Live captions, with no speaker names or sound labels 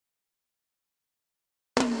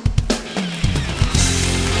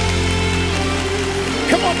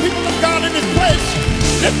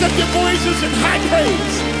Lift up your voices in high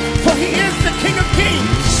praise, for he is the King of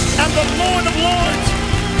kings and the Lord of lords.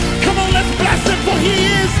 Come on, let's bless him, for he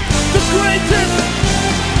is the greatest.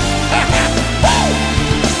 Woo!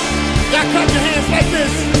 Y'all clap your hands like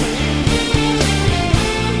this.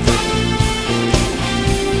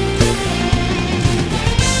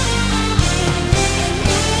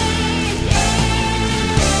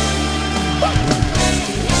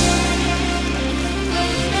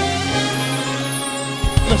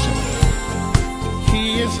 Listen, he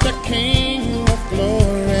is the King of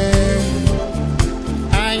glory.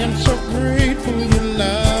 I am so grateful your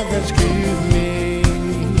love has given me.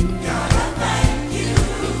 God, I thank you,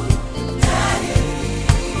 Daddy.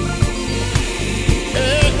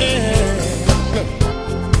 Look,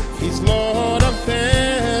 he's Lord of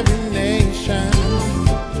every nation.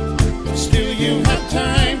 Still you have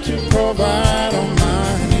time to provide on my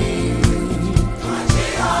needs.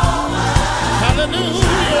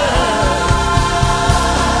 Hallelujah.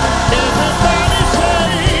 Everybody say,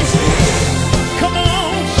 come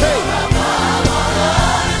on, say.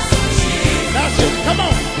 That's it, come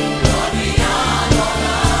on.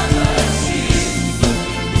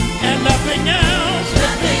 And nothing else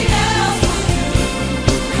will be.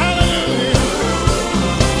 Hallelujah.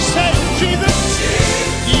 Say, Jesus,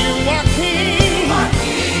 you are King.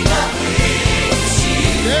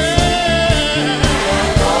 Yeah.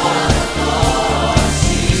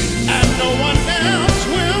 And no one else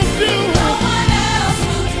will do.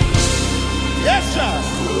 Yes, sir.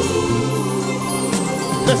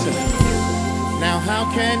 Listen. Now how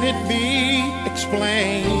can it be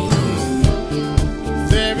explained?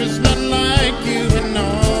 There is none like you in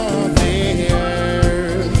all the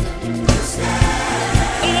earth.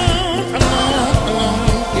 Alone, alone,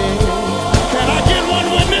 alone, yeah. Can I get one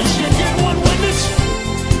witness? You get one witness?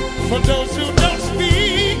 For those who don't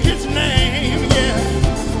speak his name, yeah.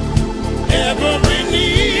 Every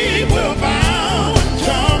knee will bow,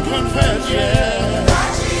 tongue confess, yeah.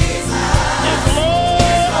 Yes,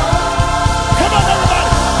 Lord. Come on,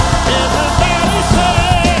 everybody. Everybody say,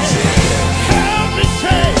 help me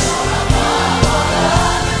say.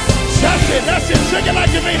 That's it. Sing it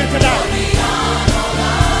like you mean it tonight.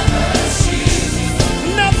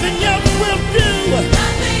 Nothing else will do.